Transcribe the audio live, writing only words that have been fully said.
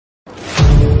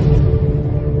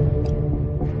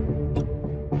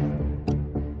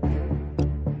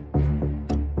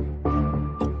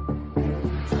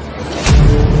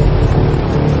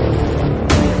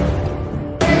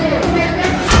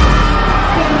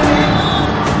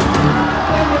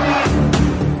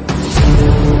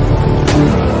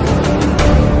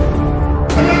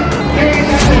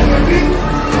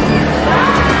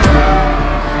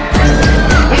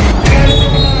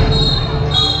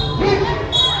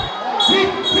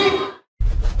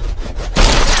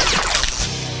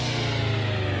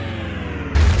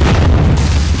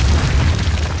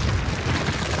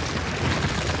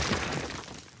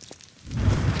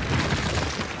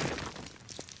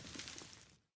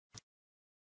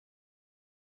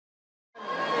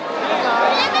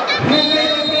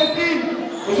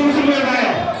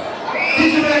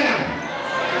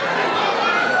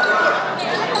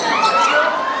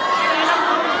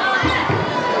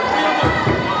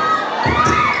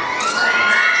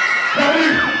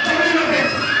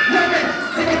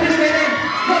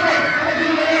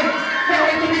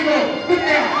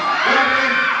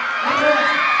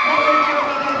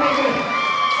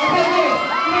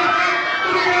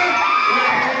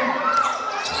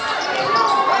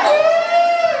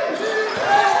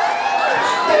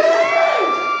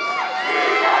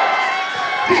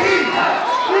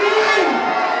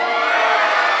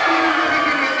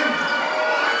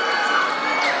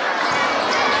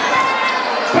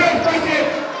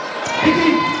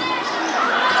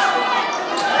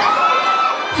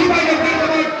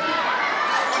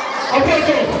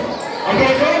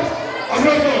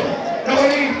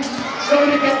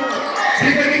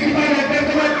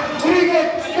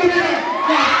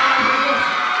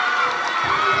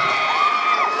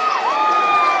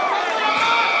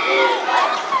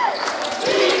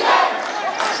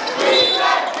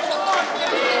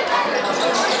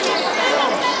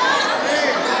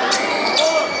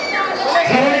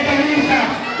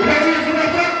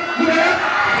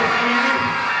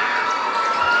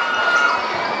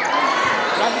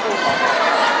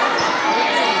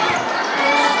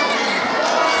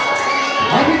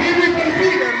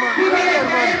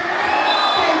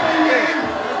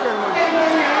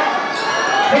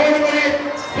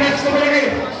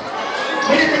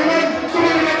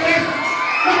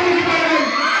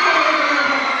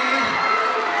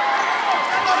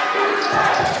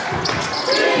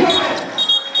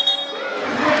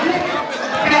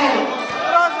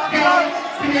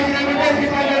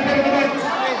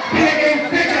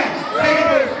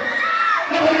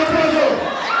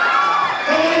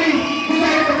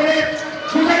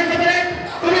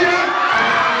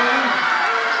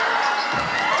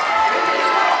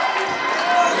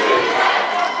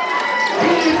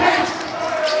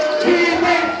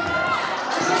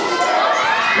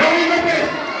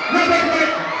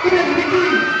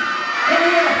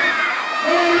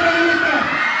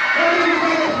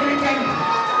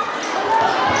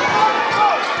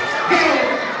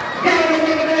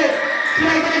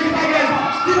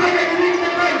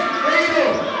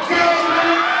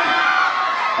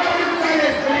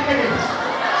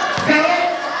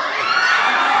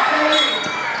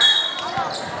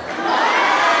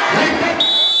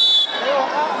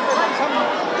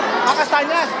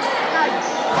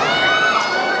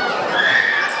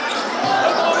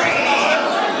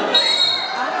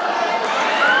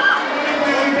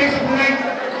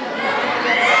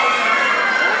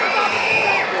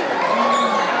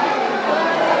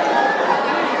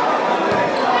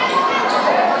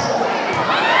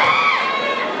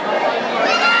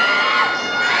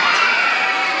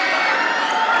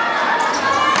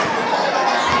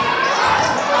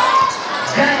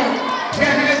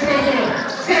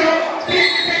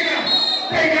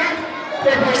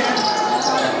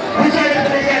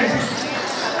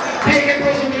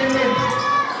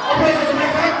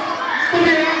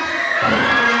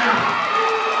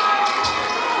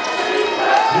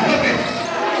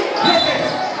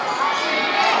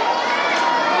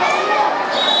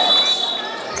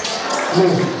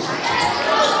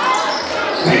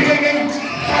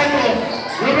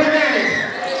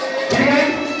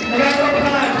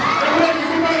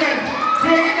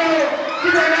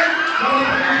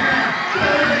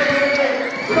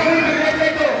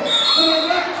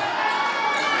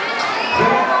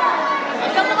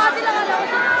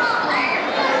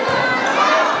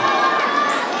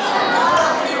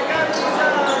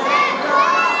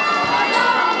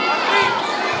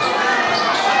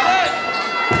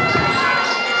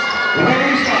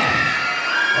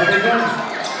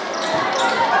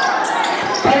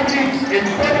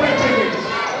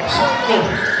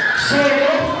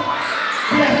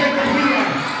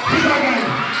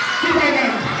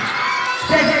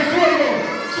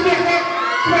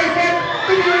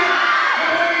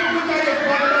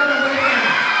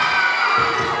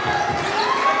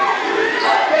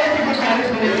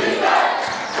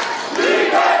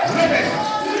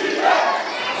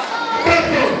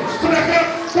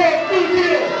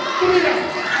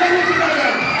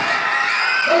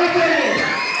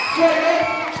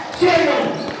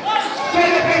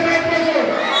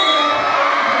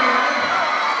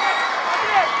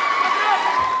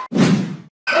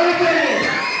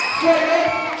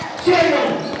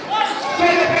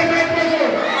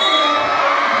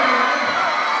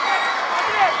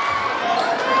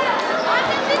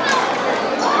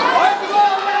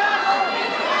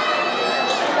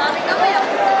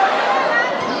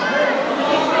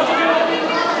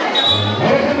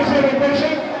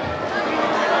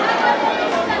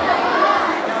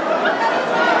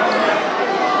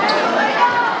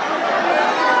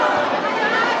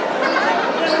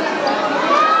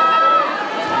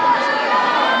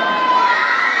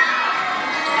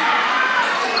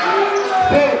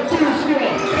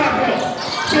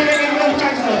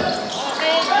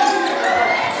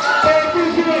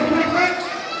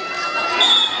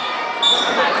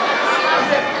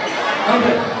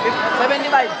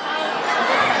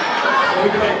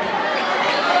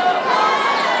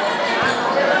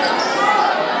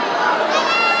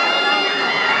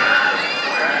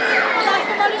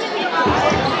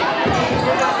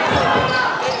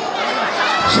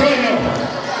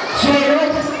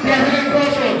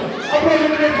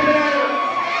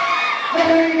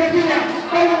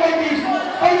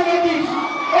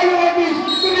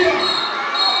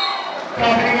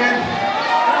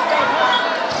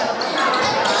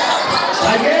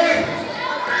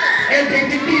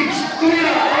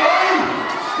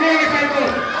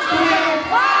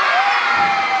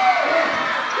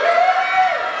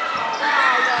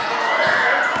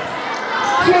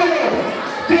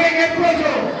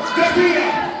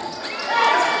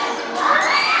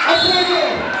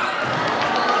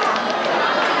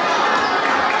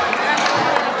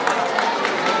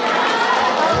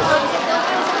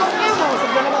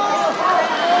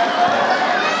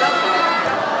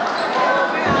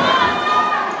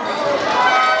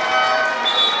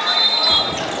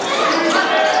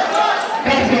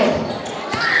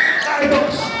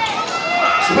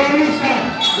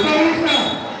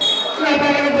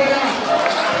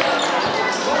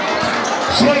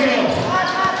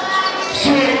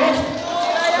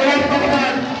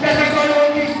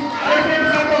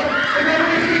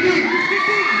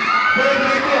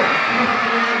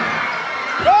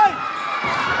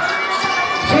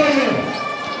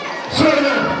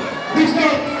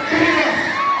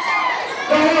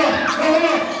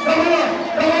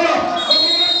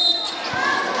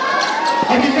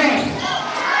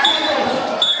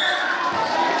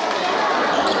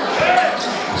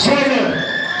Suelo,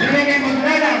 binigay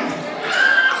maglalang.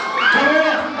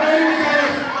 Dalawa, Dalawa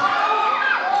Santos.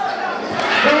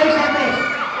 Dalawa Santos.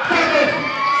 Santos.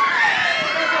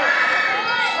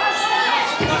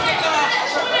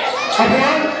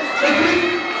 Abang, Edwin.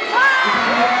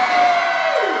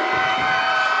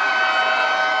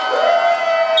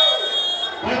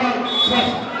 Abang, Swas.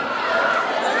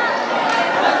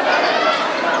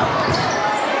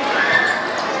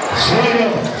 Suelo,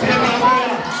 siapa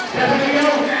bola? Siapa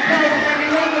kayong?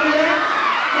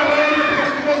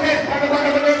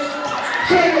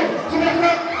 Suelo, sudah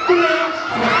Tuloy.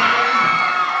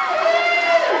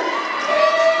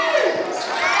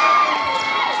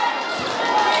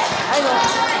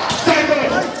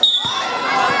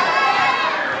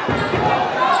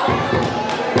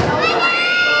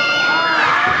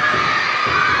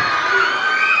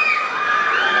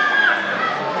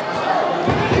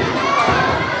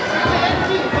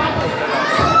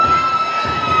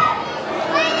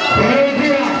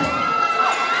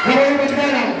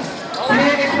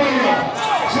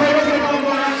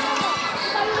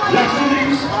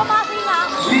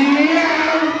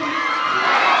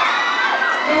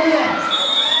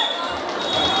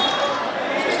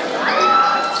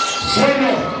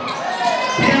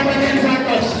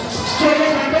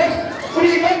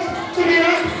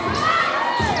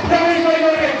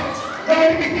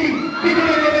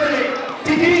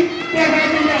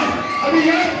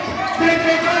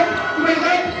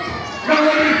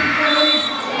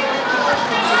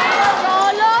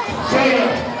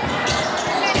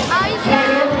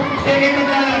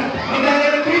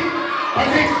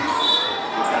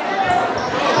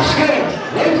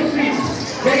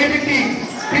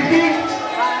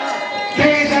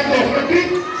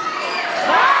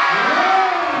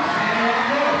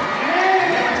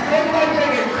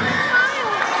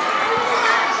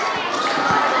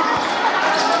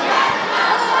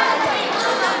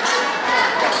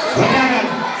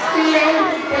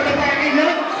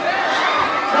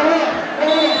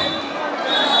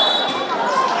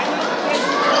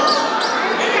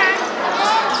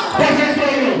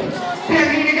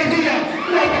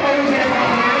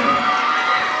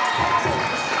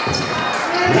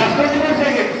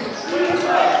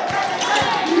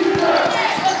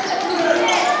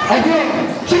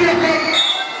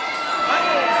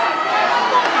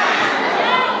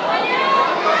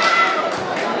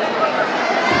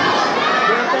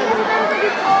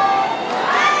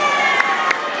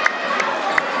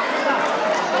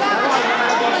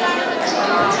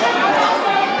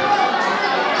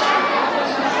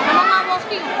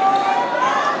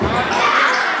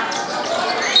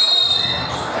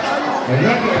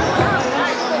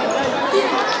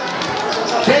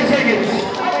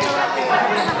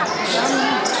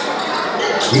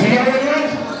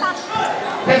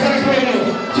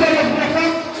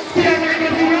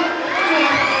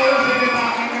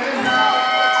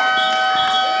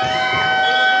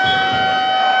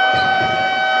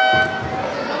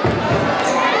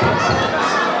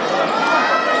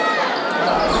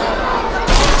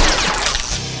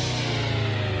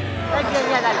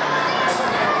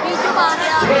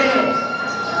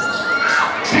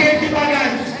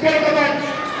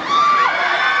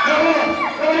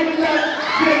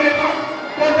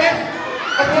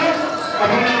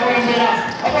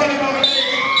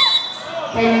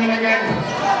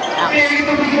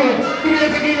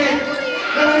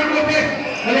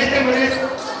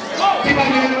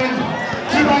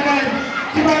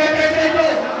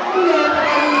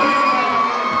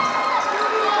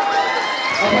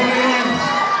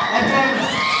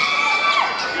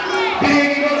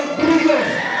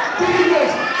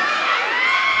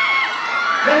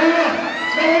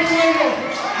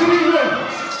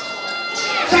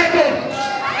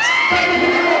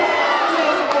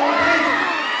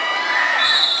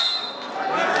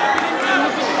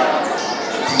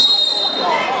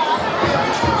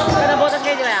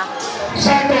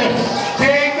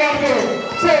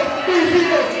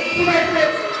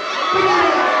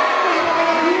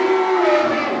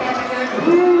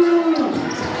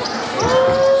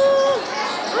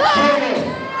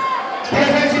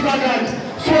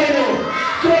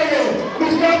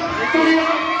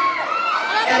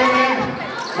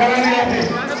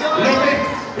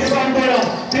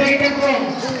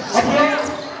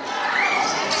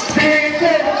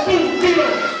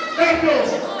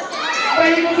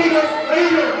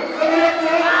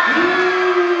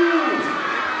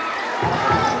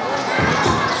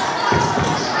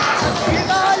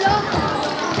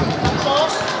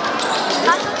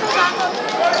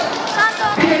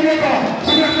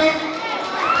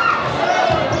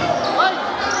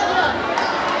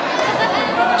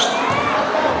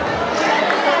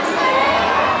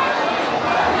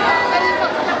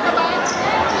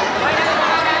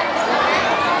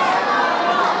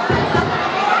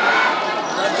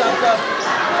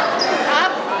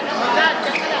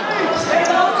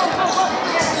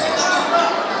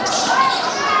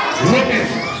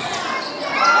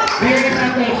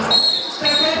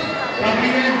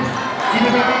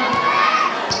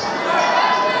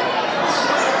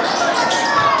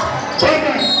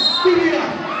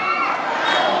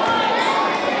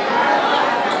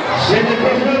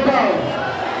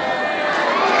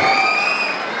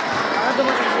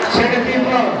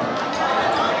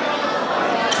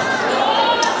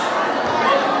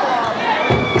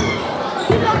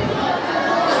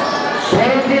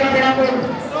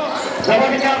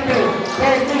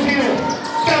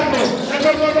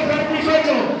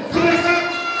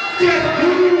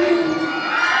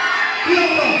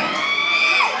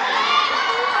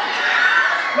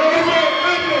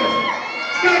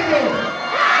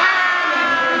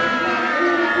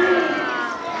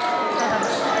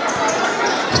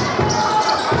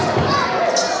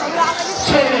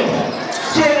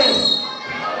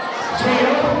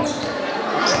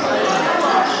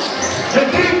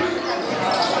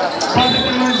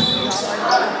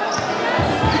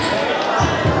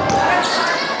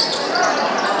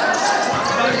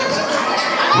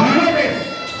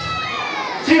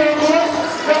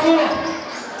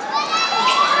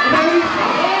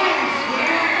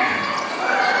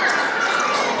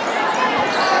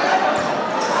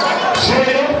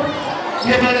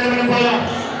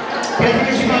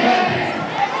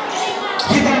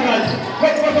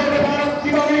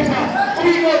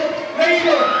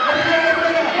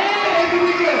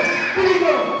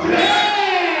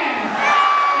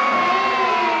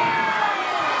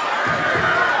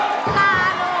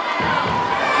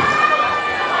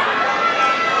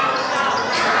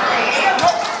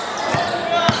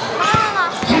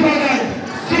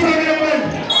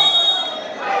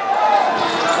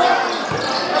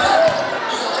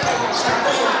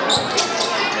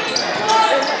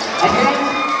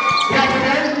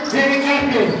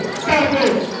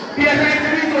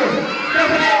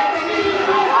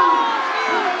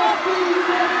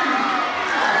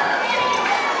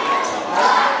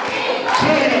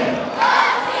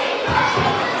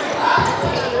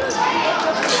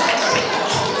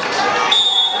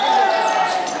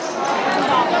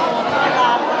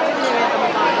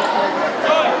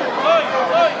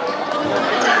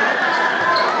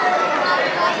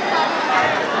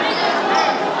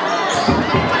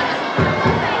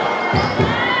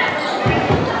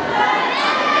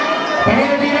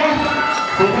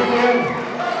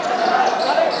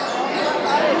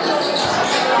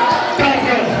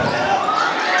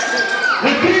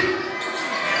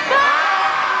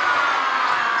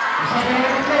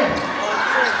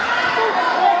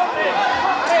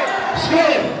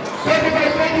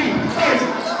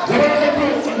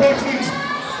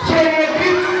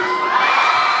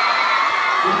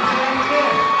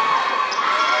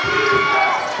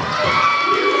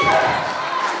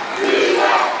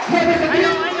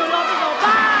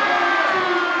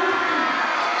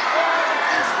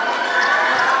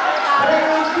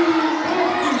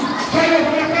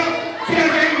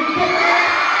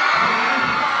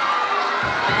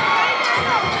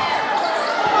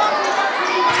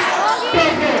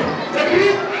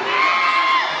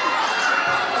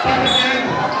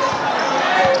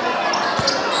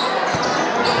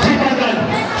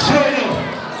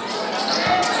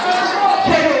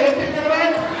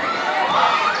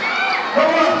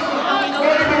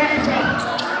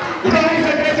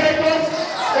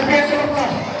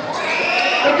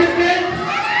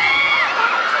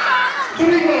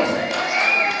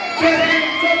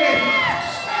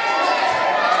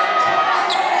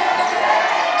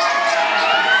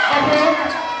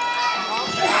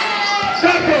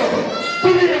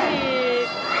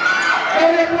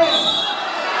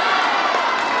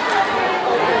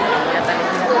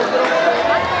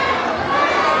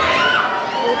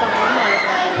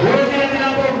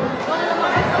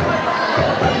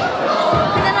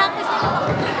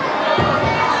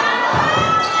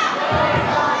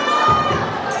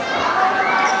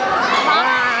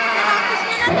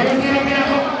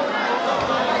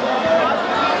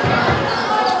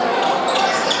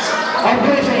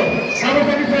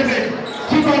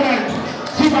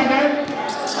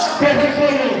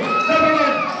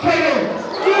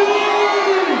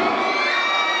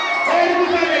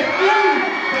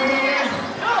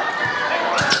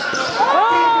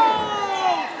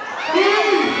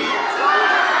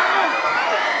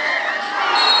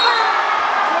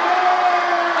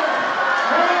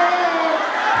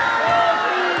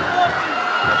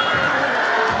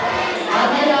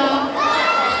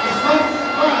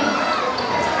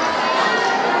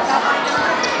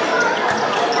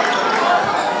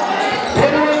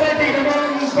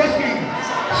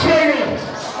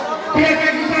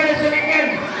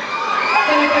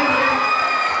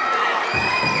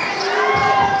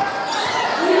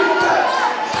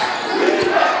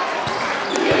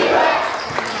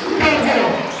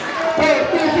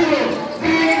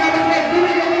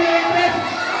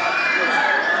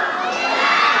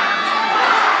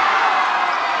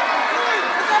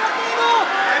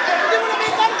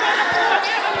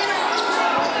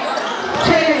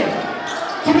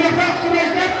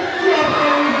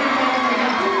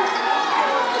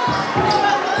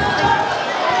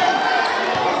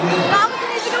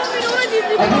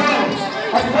 Abang!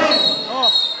 Abang!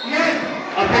 Yan!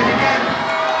 Abang!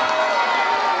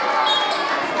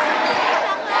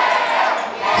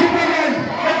 Superman!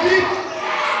 Maglit!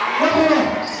 Nakuha!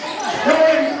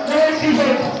 Nawal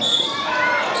season!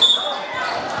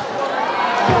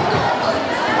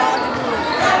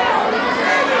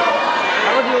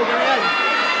 Ako di ko ganyan.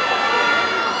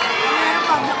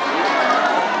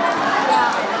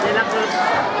 Nilak ko.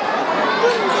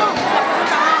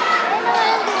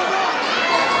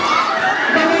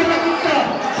 Nawal makita!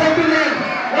 Superman!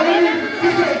 Nawal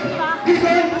season!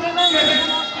 Season!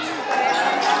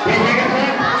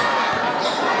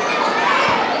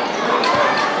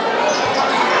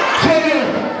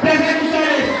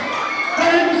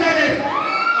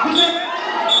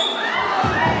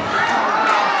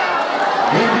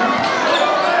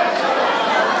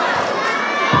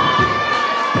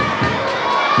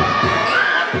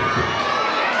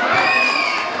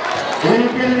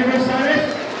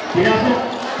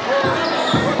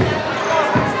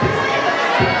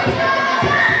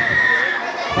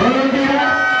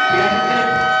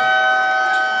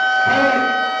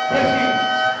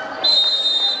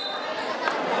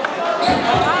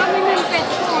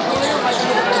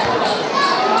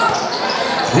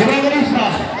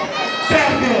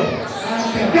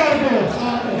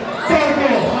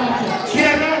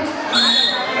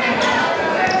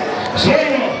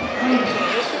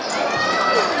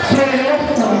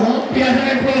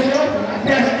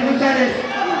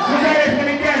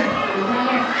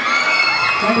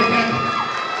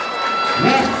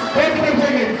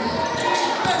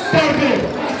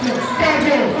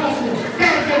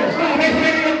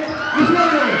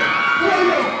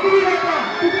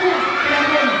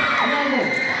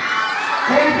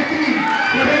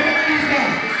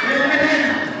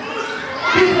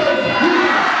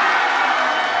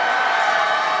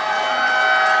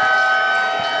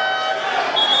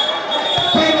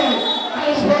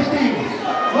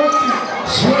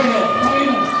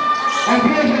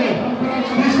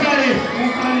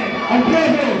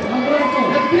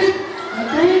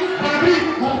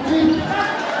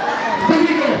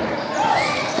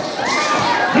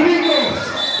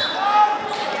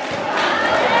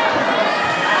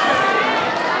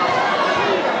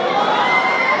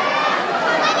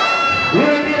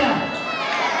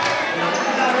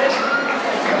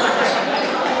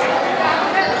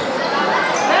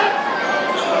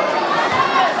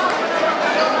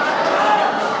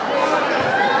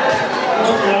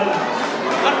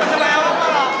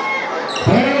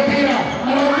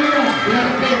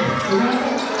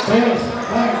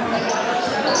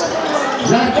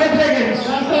 Last 10 seconds.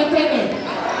 Last 10 seconds.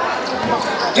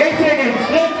 8 seconds.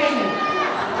 8 seconds.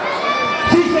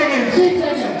 6 seconds. 6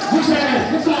 seconds. 6 seconds. 6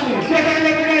 seconds.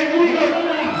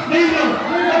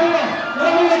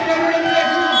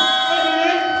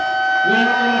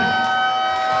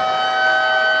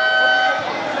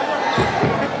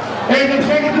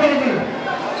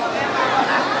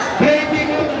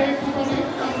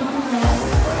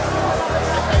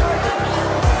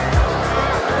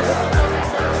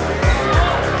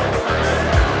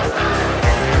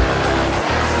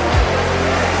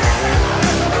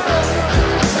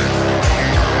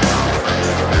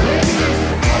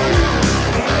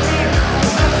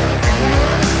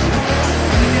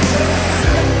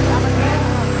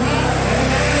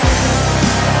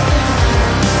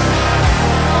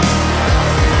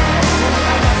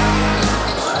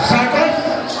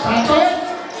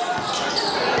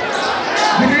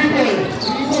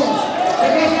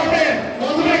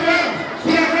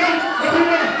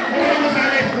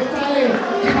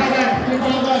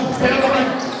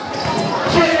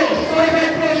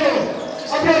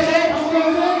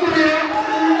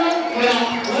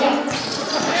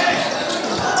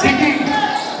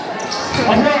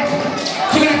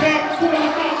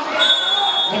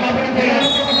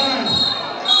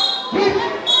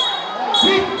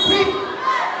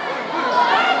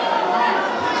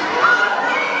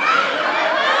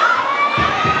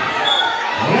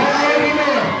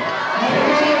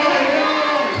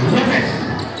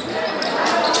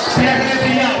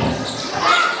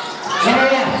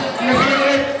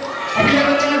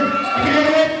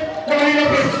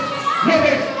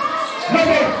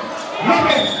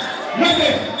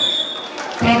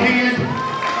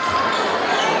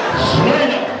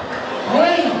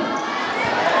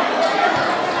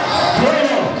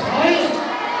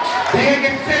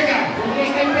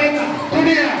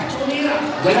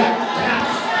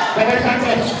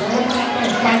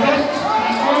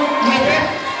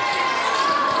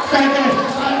 Santos,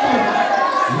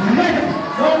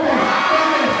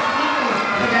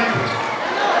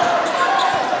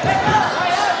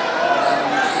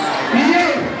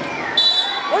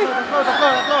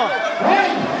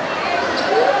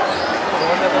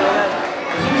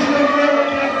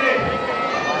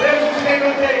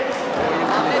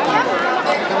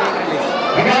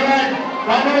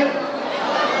 Pamit.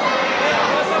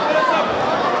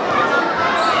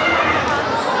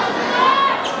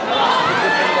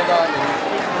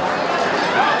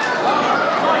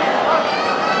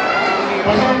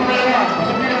 Pasok mo na.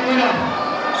 Pasok mo na muna.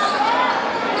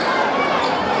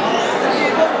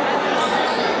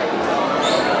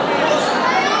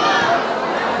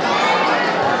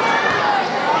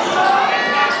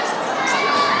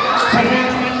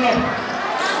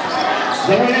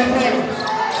 Gawin ang pong.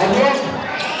 Abang.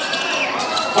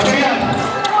 Abayan.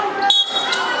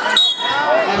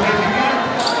 Abayan.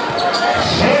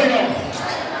 Soyo.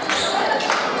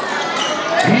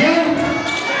 Hiyan.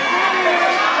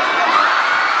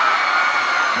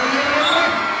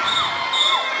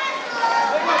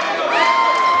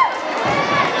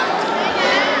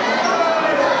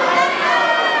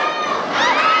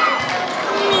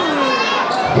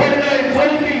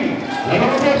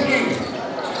 Bossking.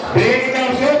 Break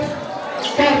down shot.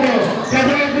 Tondo.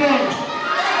 Seven long.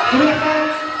 Tulasan.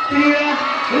 Tira.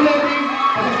 Loading.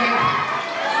 Pasakan.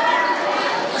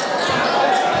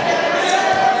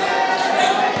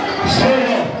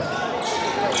 Solo.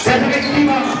 Seven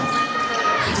Stibang.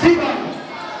 Stibang.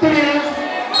 Tira.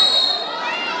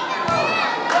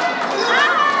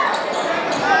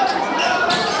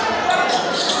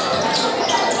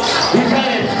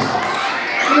 Gonzales.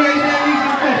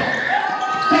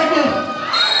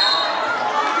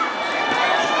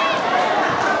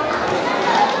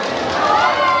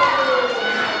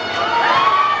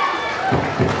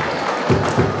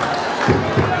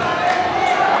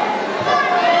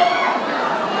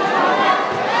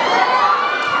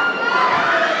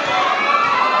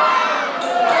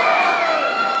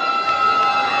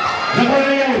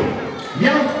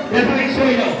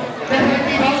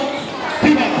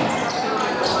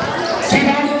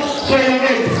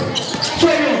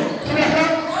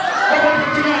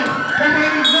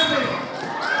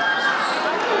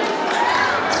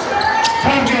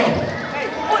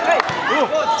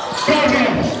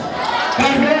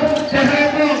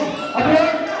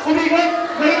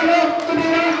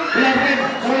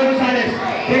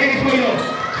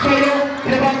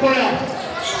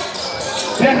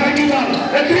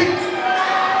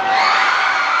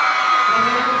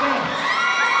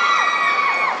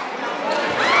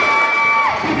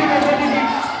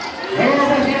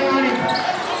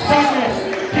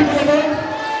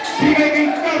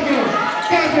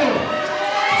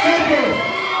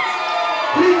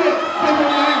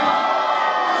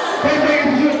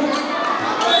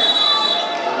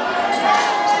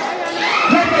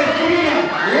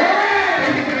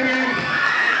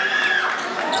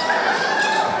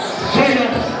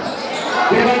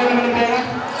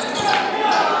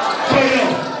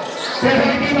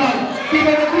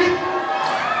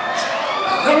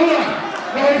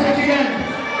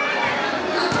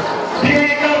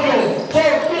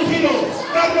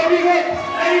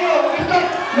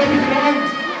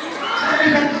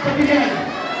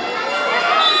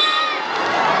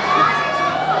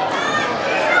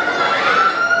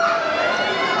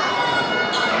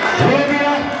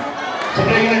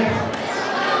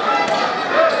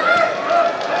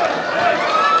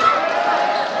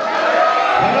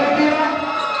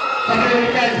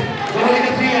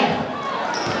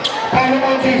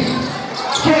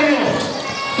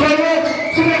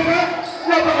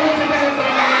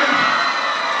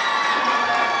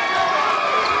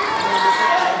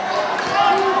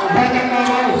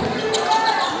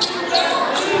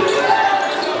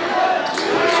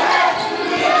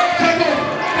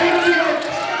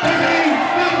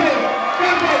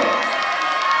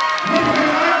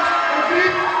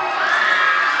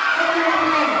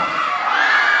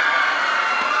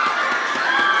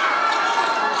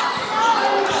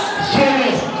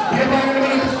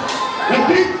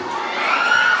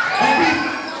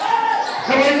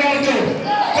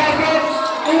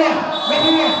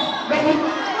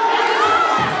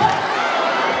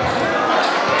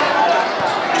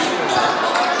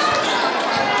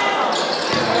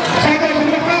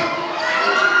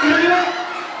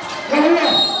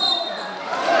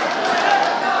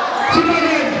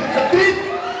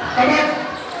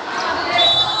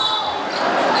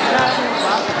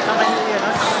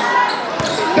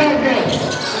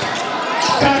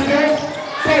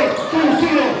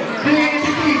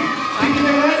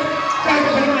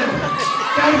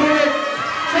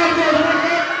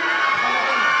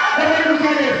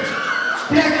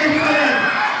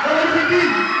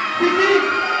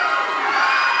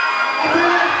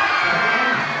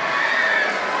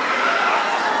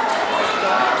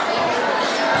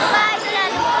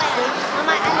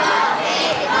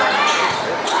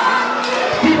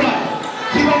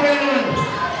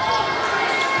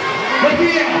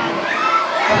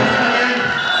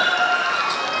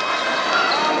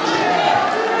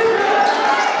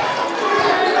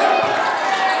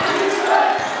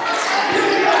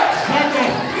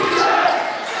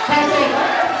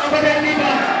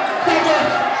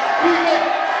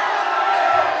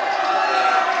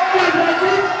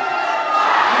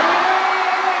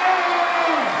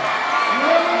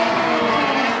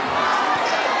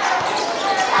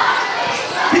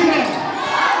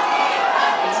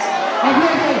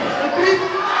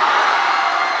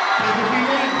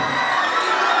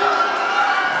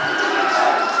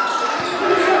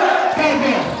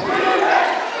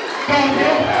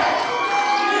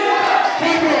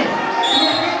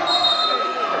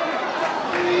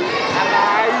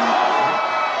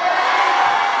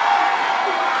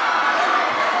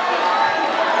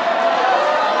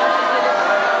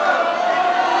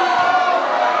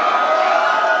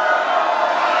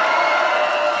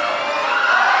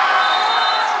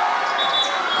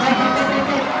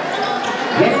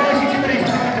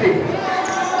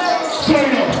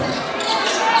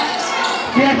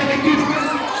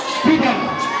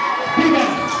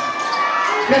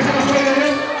 Dessa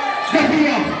Macedonia,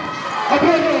 Garcia,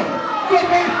 Apoio,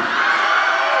 Copa.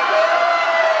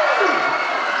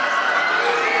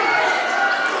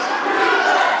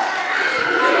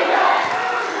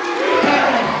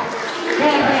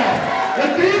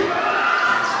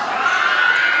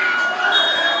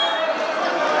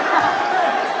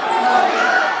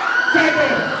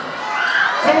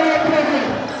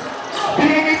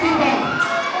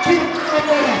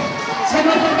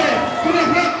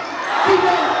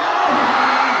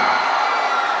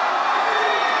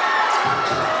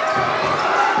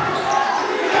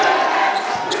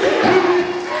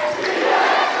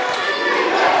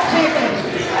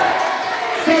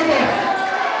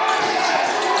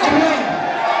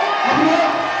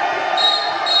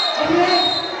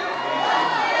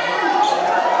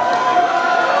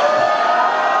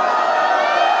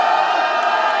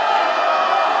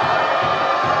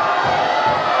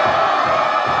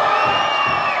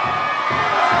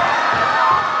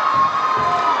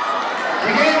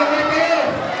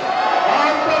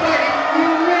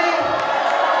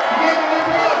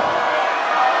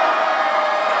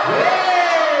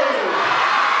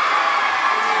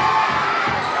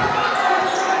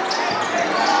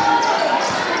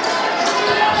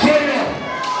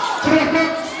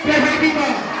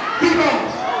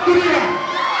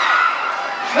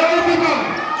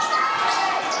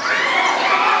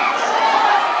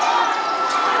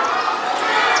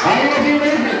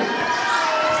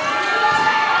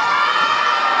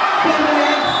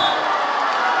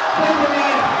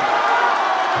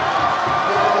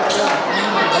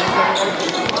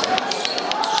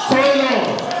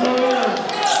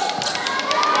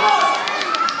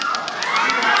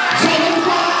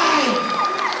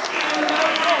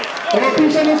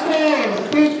 Official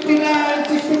score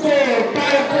 59-64,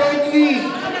 5-point lead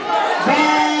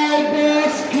by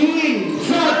Bossking.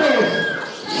 Santos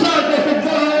at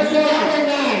number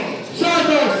 9.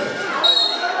 Santos.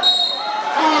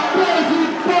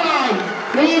 Opposite point.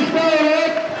 Please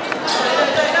forward.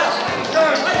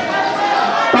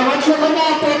 Pangatlo ka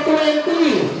na for 20.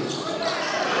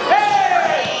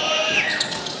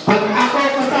 Pag ako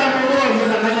kasama mo,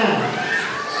 yun na ka na.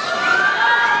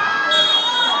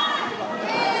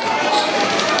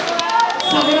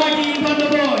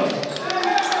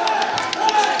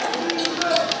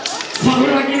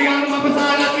 Sakuragi dengan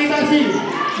mapasalat kita sih.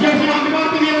 Yang sudah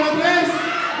dibantu dia matres.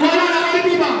 Wala na kami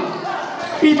tibang.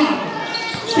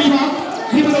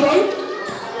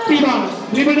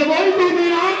 Dribble the ball.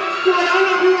 Tumira. Wala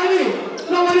na kuwali.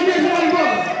 Nawali kayo sa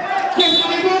alibon.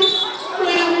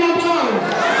 Wala na ball.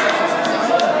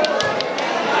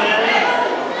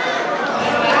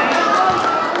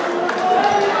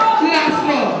 Last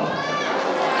ball.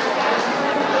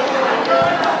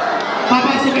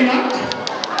 Papasok kaya?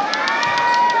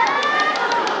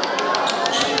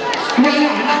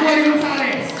 Wala, nakuha ni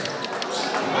Gonzales.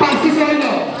 Pass to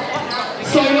Soilo.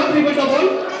 Soilo, dribble the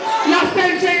ball. Last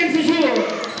 10 seconds to shoot.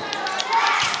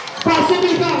 Pass to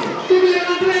Bipang. Tumira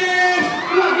ng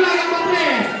 3. Maglagang ng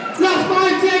 3. Last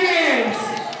 5 seconds.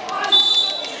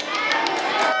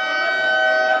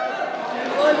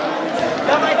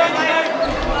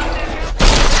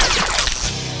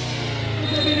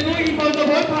 Inbound the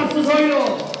ball. Pass to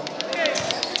Soilo.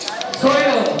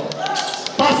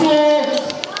 Pass to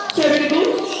 72,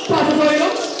 pass to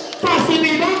Soilo, pass to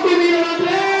Bipang, tumira ng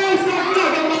 3,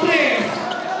 naglagang ng 3.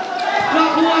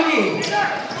 Nakuha ni.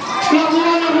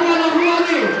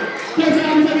 Yung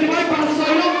sinabi sa Bipang, pass to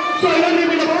Soilo,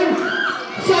 dribble the ball.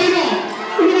 Soilo,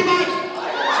 ulipat.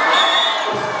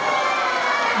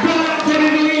 Bawat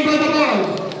Jeremy inbound the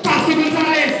ball. Pass to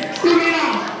Gonzales, tumira.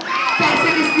 Pass to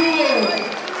the school.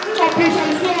 Official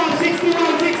score,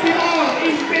 61-64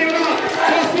 in favor of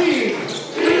Bossking.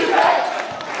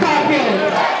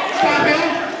 Kapil,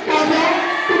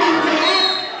 tumangos sa loob,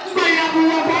 may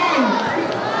nakuha ball.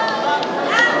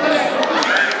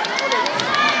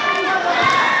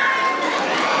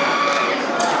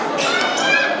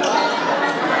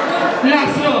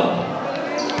 Last row.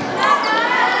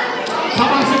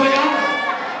 Habang sabaya,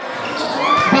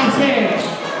 basket.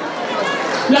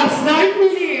 Last 9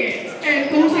 minutes and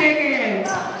 2 seconds.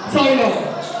 Soilo.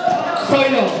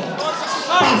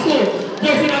 Pass to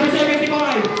jersey number 75.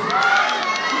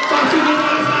 Pass to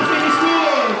Gonzales, pass to the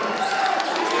school.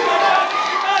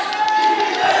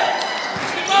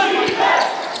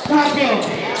 Carpio.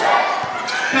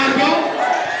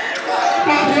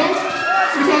 Pass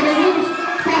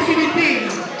to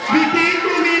Bipang.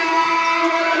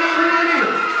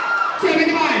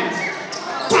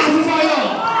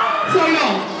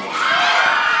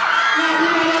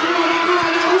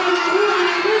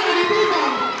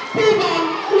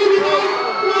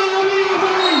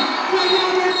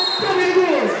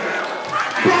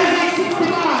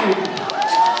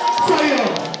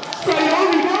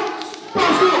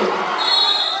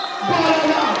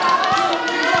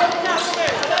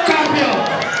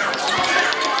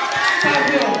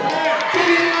 Arvio.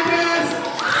 Tumira ng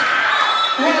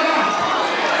 3. Wala.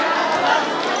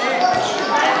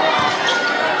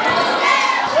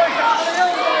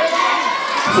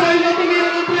 Soylo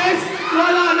tumira ng 3.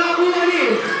 Wala. Nakuha ni.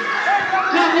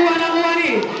 Nakuha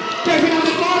ni. Jersey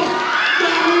number 4.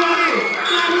 Nakuha ni.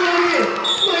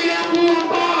 May nakuha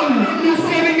pang. 7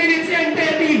 minutes and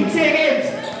 30 seconds.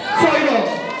 Soylo.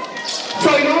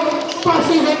 Pass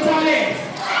to Gonzalez.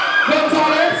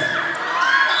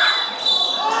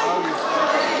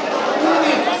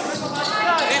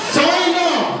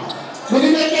 Soylo.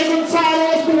 Bumalik kay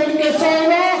Gonzalez. Bumalik kay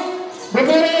Soylo.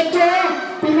 Bumiretso.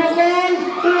 Pinukol.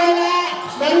 Wala.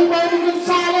 Naribay ni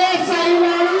Gonzalez. Sa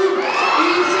ilalim.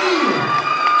 Easy.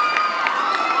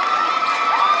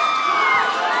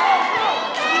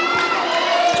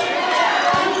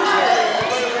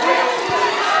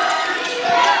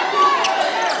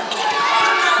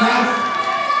 Pass.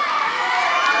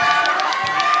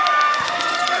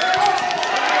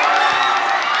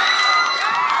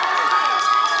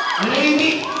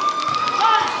 Limit.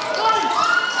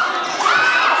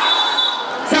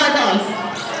 Santos.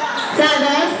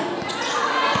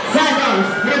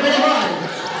 Dribble the ball.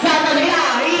 Santos, hila.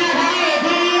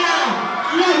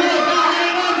 Lagot,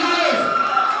 Harry Gonzalez.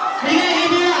 Bigay kay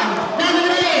Bilang.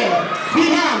 Dadali.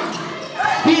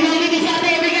 Bilang dito siya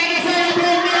ate. Bigay kay Soya.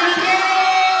 Bilang.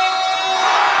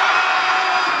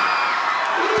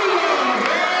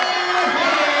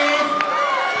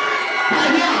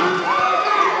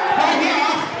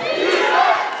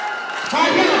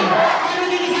 Ano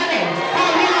dito siya ate?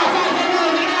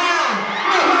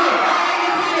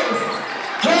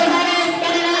 Gonzalez,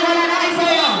 kanina wala na kay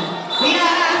Soya.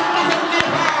 Hinaras, pasok na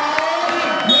foul.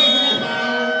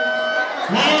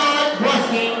 Ngayon,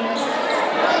 Bossking.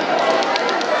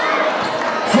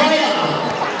 Soya.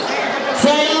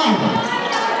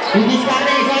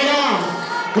 Didiskarte, Soya.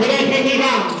 Bigay kay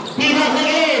Tibang. Tibang sa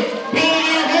gilid. Pili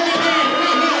ang gulatan.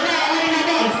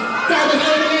 Santos sa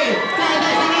gilid.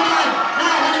 Santos sa gilid.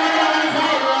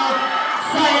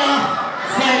 Soya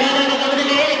na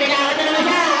nagkamadali. Kailangan na naman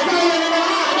siya. Soya na naman.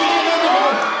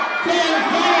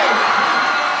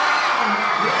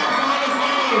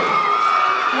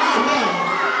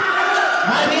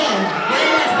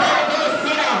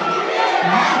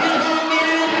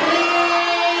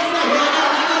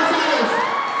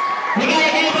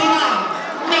 Bigay kay Tibang.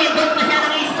 May dot na siya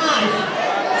ng smash.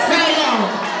 Soya.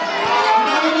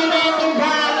 Nakunin itong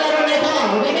bahang laro nito.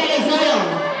 Bigay kay Soya.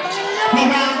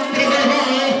 Tibang, dribble the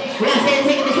ball. Last 10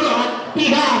 seconds to shoot.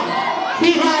 Tibang,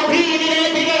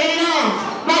 pinili bigay nito.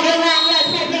 Magandang last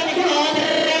 10 seconds to shoot.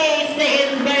 3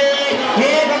 seconds balik.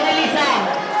 Ebang Elisa.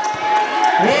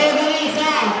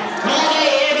 Okay,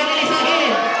 Ebang Elisa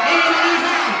again.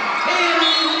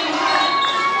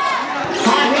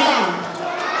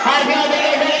 Harvio,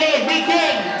 bigay sa gilid. Big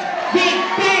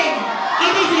thing.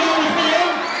 Hindi siya always pala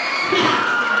yun.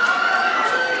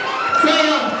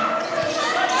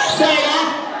 Soya.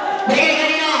 Bigay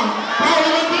kanino. Paula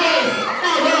Montes.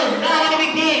 Nawa ni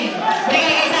Big Thing.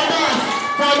 Bigay kay Santos.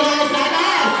 Santos na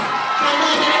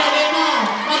nilagay mo.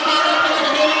 Magkakaroon naman sa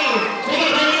Tuloy.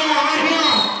 Bigay kanino. Harvio.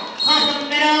 Asang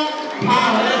merong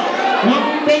foul. Yung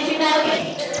benching na ulit.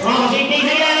 Big Thing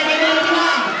sa ilalim.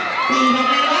 Tibang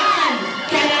na naman.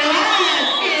 Siya na naman.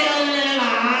 Meron na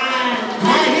naman.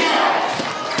 Harvio.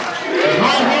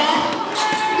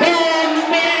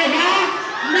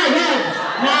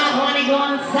 Nakakuha ni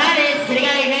Gonzalez.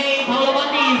 Binigay kay Paula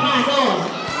Montes. Paso.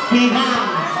 Tibang.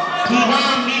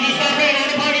 Didiskarte.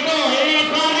 Ano pa nito?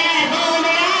 Elect corner.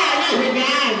 Lagot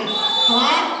yan.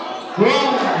 Wow.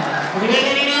 Binigay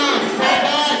kanino.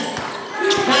 Santos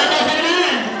na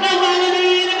naman. Nawala na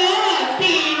yun naman.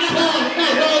 Tinakot.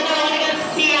 Nagot na ni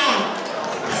Garcia.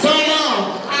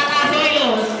 Soylo.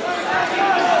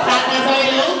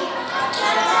 Soylo.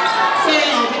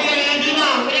 Binigay kay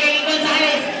Tibang. Binigay kay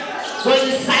Gonzalez.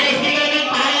 Binigay kay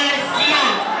Garcia.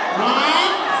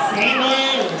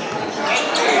 Single.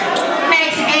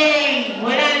 Next game.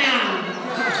 Wala na.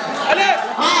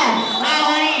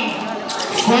 Nakuha ni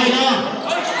Soylo.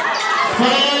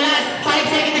 Last 5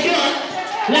 seconds to shoot.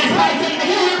 Nagot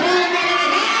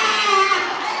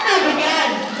yan.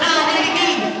 Nakuha ni Big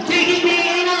Thing. Big Thing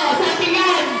binigay nito. Sa atin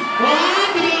yan.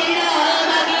 Binigay nito.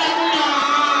 Magilan mo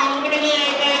lang. Binigay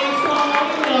kay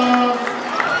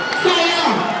Soylo.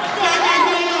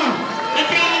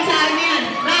 Nag-training sa akin yan.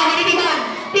 Nakuha ni Tibang.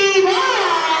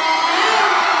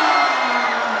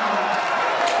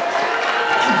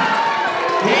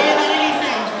 Ebang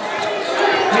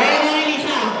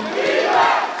Elisa.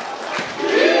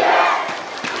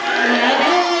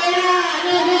 Ano?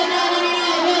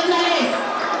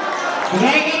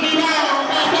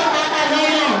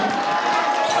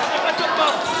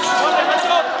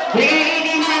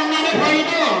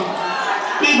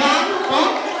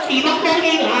 Tibang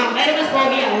pogi ka. Pero mas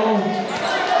pogi ako.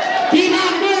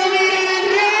 Tibang pogi na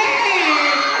rin!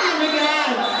 Oh my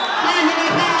God! Kasi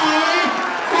may foul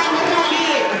sa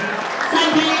pogi. Sa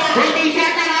Villa. Holding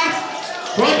shot na guys.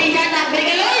 Holding shot na. Balik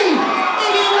kayo!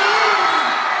 Ang ganda!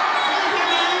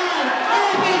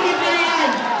 Offensive na yan.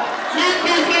 Not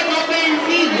basket,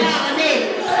 offensive. Kasi,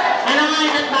 ano nga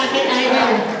not basket either.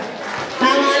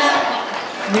 Tama lang.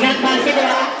 Not basket,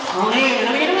 diba? Okay,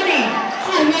 alam niyo naman eh.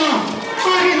 Ano?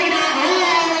 Ano sila?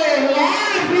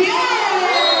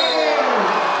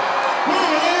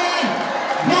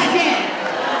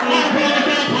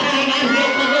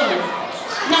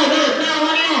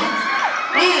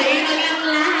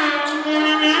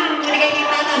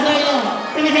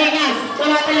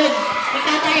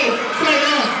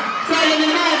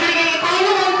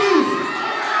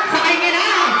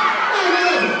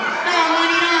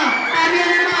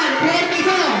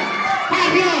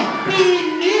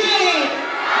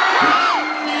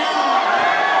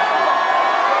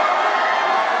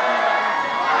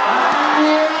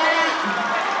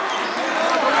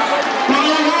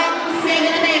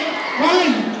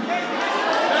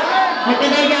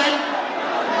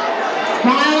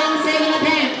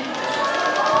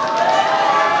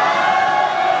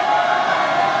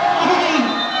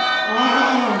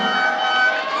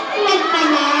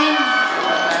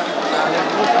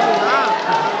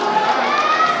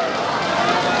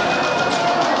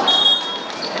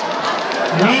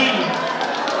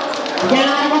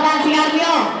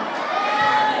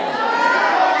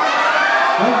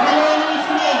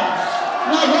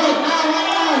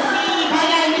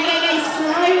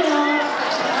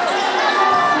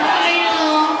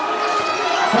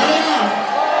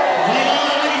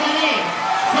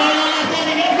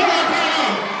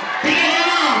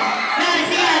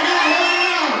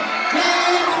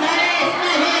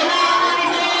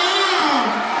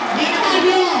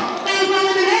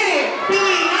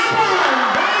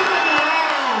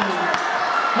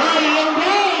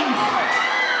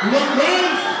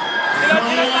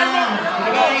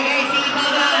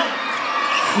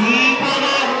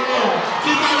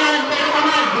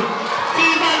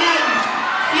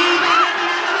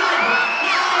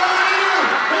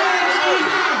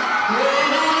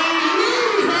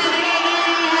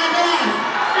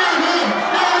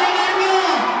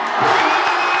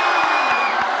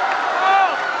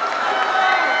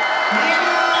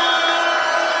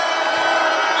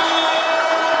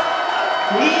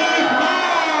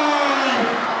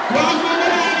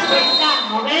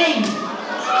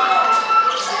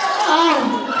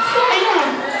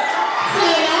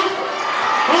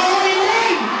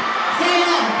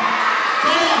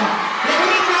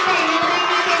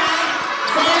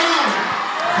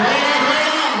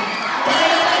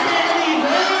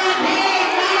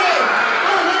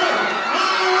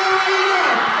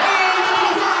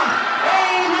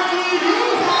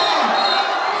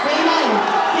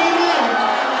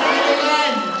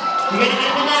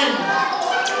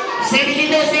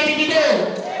 Sige na,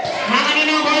 72.